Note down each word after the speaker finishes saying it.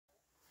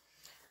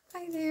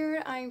Hi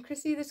there, I'm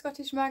Chrissy the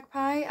Scottish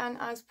Magpie, and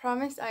as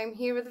promised I'm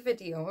here with a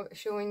video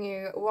showing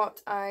you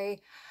what I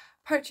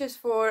purchased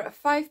for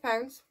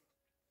 £5,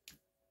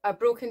 a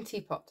broken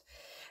teapot.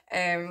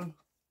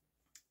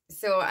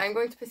 So I'm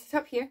going to put it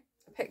up here,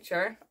 a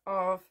picture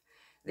of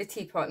the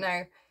teapot.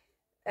 Now,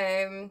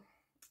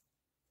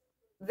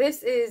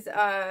 this is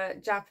a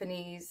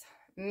Japanese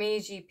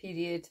Meiji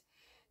period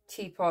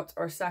teapot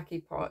or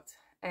sake pot.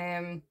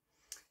 The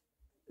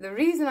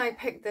reason I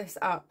picked this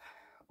up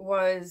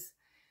was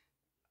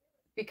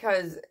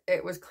because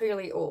it was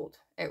clearly old.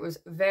 It was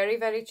very,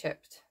 very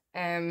chipped.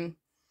 The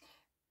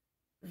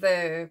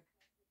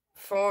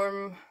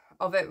form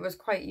of it was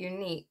quite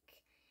unique.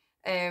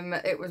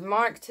 It was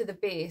marked to the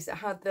base. It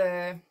had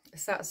the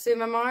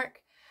Satsuma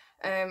mark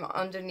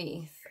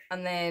underneath,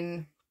 and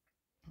then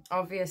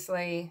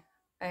obviously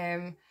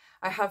I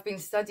have been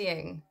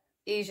studying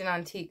Asian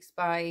antiques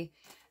by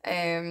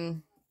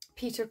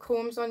Peter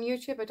Combs on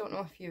YouTube. I don't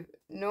know if you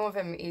know of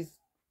him. He's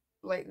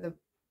like the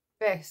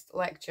best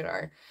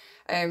lecturer,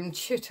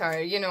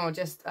 tutor, you know,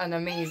 just an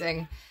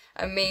amazing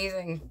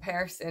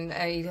person.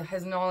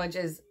 His knowledge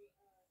is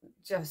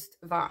just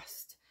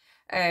vast.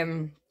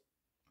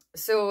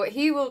 So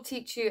he will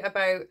teach you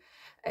about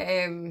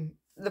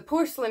the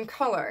porcelain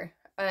colour.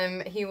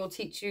 He will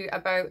teach you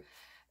about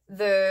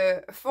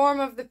the form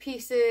of the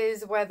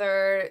pieces,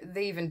 whether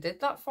they even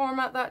did that form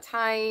at that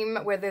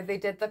time, whether they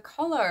did the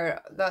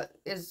colour that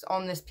is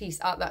on this piece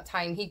at that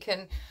time. He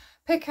can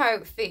pick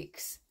out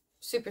fakes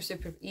super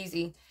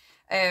easy.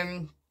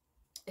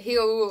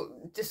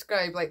 He'll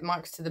describe like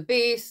marks to the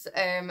base,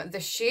 the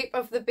shape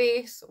of the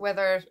base,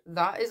 whether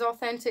that is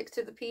authentic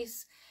to the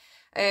piece,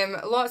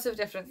 lots of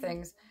different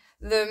things.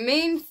 The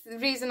main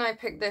reason I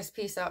picked this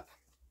piece up,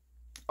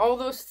 all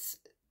those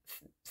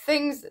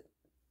things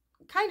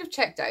kind of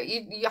checked out.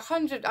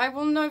 I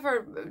will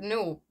never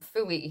know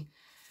fully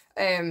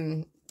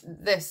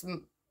this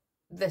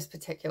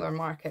particular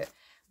market,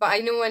 but I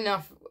know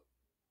enough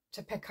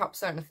to pick up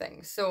certain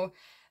things. So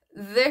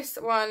this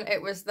one,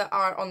 it was the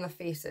art on the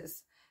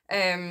faces.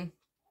 The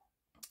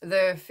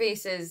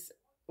faces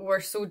were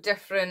so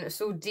different,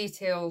 so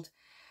detailed.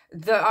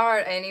 The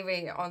art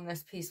anyway on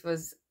this piece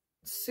was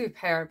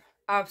superb,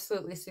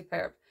 absolutely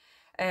superb.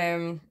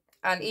 And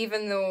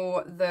even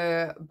though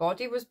the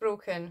body was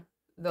broken,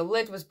 the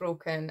lid was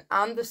broken,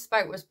 and the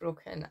spout was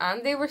broken,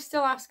 and they were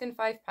still asking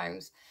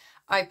 £5,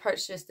 I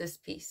purchased this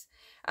piece.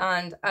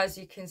 And as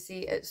you can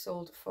see, it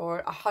sold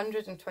for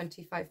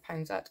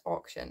 £125 at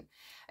auction.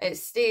 It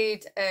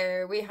stayed,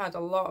 we had a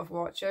lot of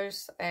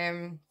watchers.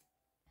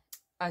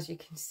 As you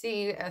can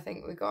see, I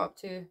think we got up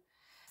to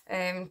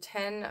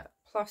 10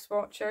 plus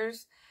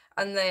watchers.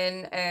 And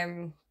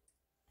then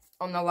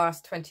on the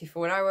last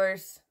 24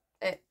 hours,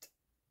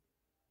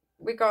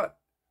 we got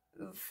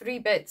 3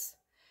 bids.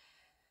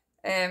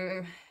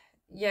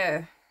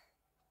 Yeah,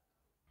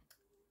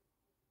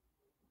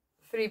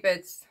 3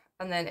 bids,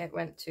 and then it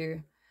went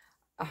to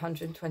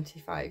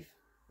 125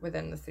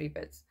 within the 3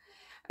 bids.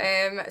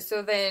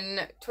 So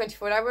then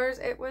 24 hours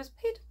it was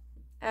paid,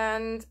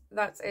 and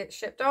that's it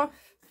shipped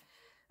off.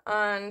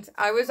 And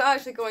I was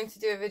actually going to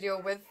do a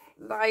video with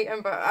the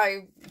item, but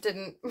I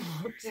didn't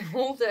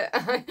hold it.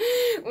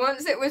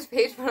 Once it was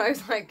paid for, I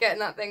was like getting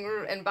that thing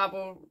in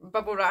bubble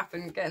wrap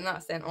and getting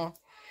that sent off.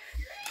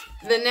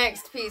 The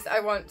next piece I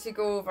want to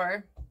go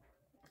over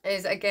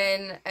is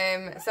again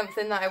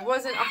something that I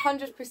wasn't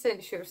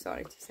 100% sure.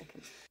 Sorry, 2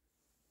 seconds.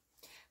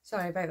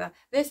 Sorry about that.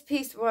 This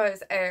piece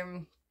was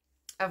a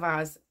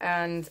vase,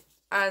 and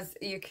as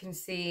you can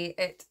see,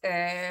 it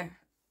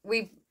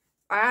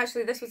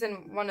this was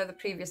in one of the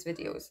previous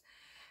videos.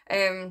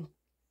 I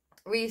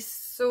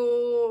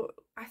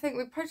think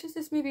we purchased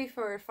this maybe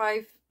for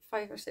 £5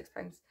 or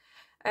 £6.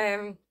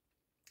 And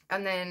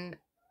then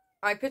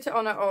I put it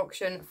on at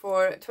auction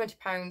for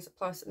 £20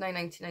 plus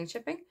 £9.99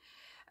 shipping.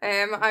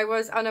 I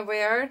was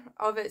unaware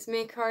of its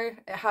maker.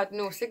 It had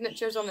no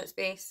signatures on its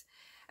base.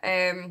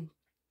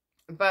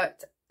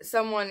 But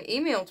someone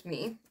emailed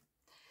me,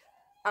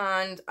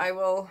 and I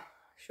will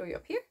show you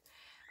up here,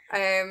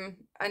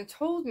 and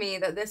told me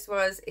that this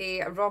was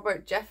a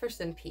Robert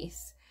Jefferson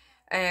piece.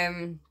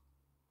 I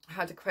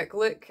had a quick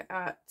look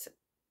at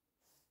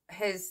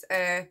his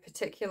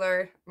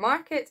particular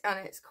market, and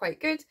it's quite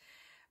good.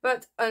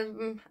 But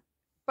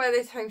by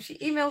the time she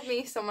emailed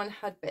me, someone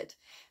had bid.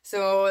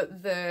 So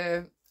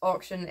the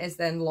auction is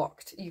then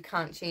locked. You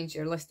can't change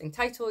your listing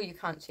title, you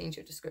can't change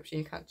your description,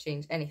 you can't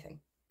change anything,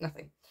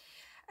 nothing.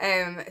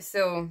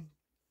 So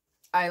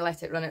I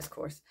let it run its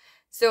course.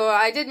 So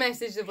I did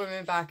message the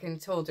woman back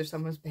and told her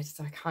someone's bid,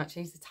 so I can't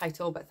change the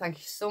title, but thank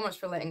you so much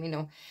for letting me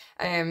know.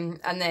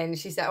 And then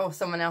she said, oh,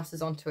 someone else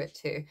is onto it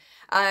too.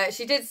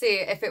 She did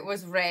say if it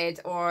was red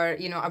or,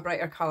 you know, a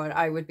brighter colour,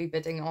 I would be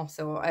bidding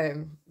also.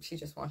 She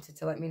just wanted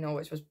to let me know,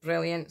 which was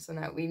brilliant. So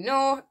now we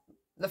know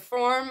the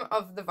form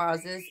of the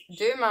vases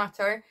do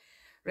matter,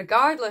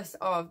 regardless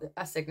of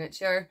a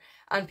signature,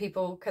 and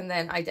people can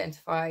then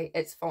identify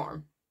its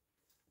form.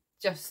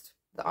 Just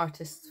the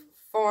artist's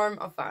form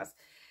of vase.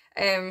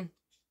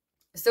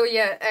 So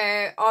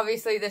yeah,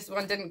 obviously this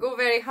one didn't go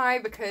very high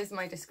because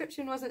my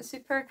description wasn't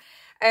super.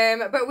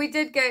 But we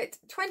did get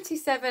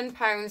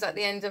 £27 at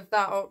the end of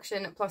that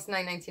auction, plus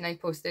 £9.99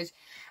 postage.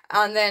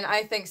 And then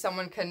I think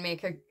someone can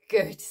make a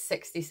good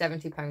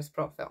 £60–70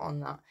 profit on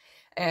that.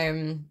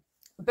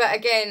 But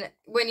again,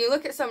 when you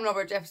look at some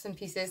Robert Jefferson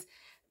pieces,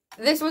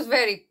 this was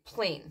very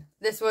plain.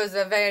 This was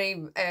a very,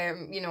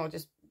 you know,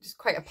 just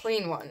quite a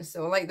plain one.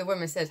 So like the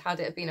woman said, had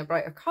it been a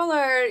brighter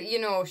colour, you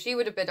know, she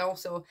would have bid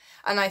also.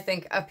 And I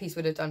think a piece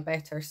would have done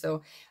better.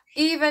 So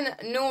even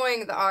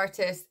knowing the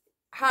artist,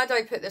 had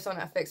I put this on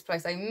at a fixed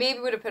price, I maybe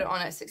would have put it on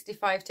at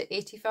 65 to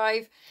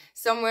 85,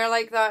 somewhere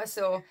like that.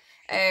 So,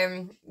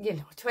 you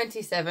know,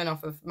 27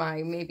 off of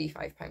my maybe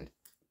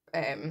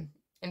 £5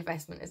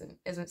 investment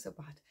isn't so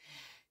bad.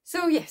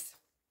 So yes,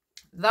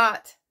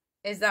 that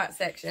is that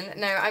section.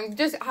 Now I'm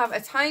just have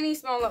a tiny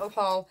small little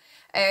haul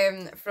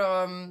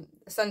from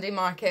Sunday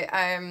market.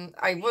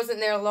 I wasn't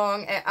there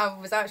long. I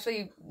was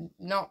actually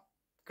not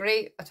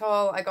great at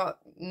all. I got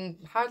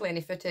hardly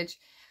any footage,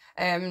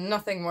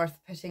 nothing worth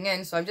putting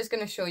in, so I'm just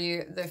going to show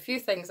you the few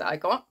things that I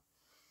got.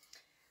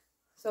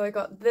 So I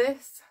got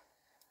this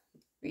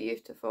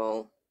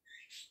beautiful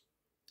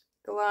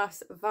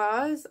glass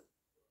vase.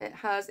 It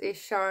has a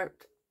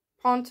sharp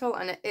pontil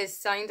and it is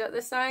signed at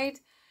the side.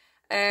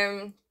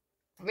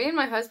 Me and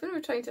my husband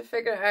were trying to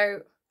figure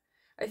out,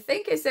 I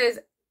think it says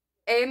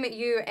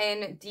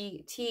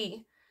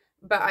MUNDT,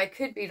 but I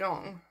could be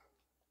wrong.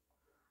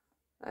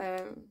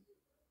 It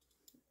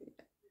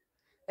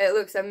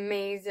looks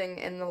amazing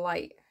in the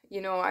light,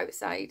 you know,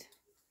 outside.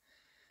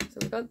 So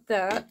we got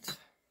that.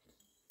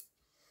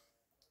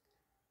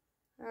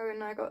 Oh,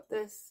 and I got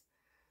this.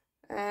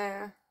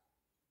 It's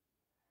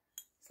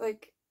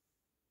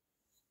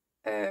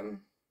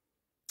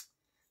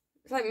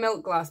like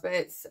milk glass, but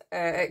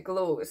it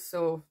glows.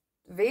 So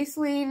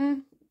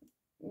Vaseline,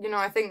 you know,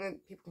 I think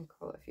that people can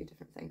call it a few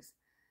different things.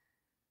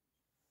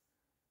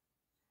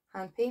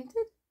 Hand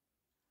painted.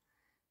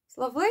 It's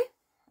lovely.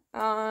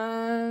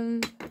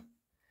 And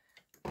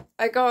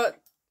I got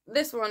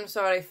this one,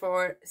 sorry,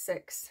 for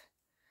 £6,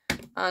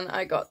 and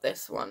I got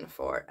this one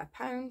for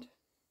 £1.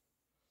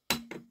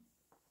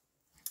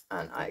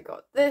 And I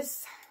got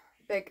this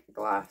big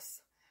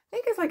glass. I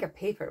think it's like a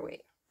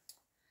paperweight.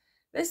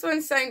 This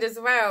one's signed as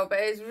well, but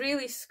it's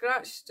really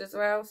scratched as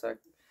well, so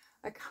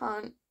I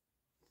can't.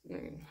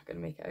 I'm not gonna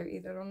make it out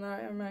either on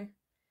that, am I?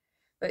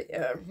 But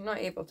yeah, I'm not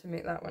able to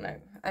make that one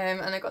out.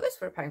 And I got this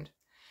for £1.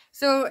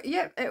 So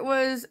yeah, it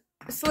was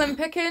slim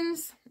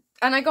pickings,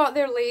 and I got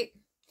there late.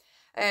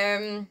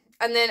 And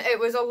then it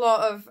was a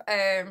lot of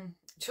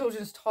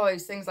children's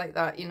toys, things like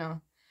that, you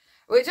know,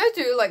 which I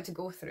do like to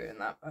go through and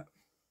that, but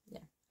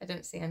yeah, I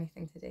didn't see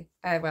anything today.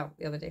 Well,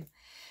 the other day.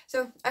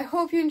 So I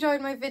hope you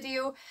enjoyed my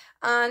video,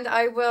 and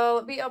I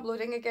will be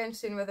uploading again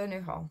soon with a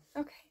new haul.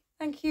 Okay,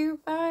 thank you.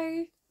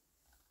 Bye.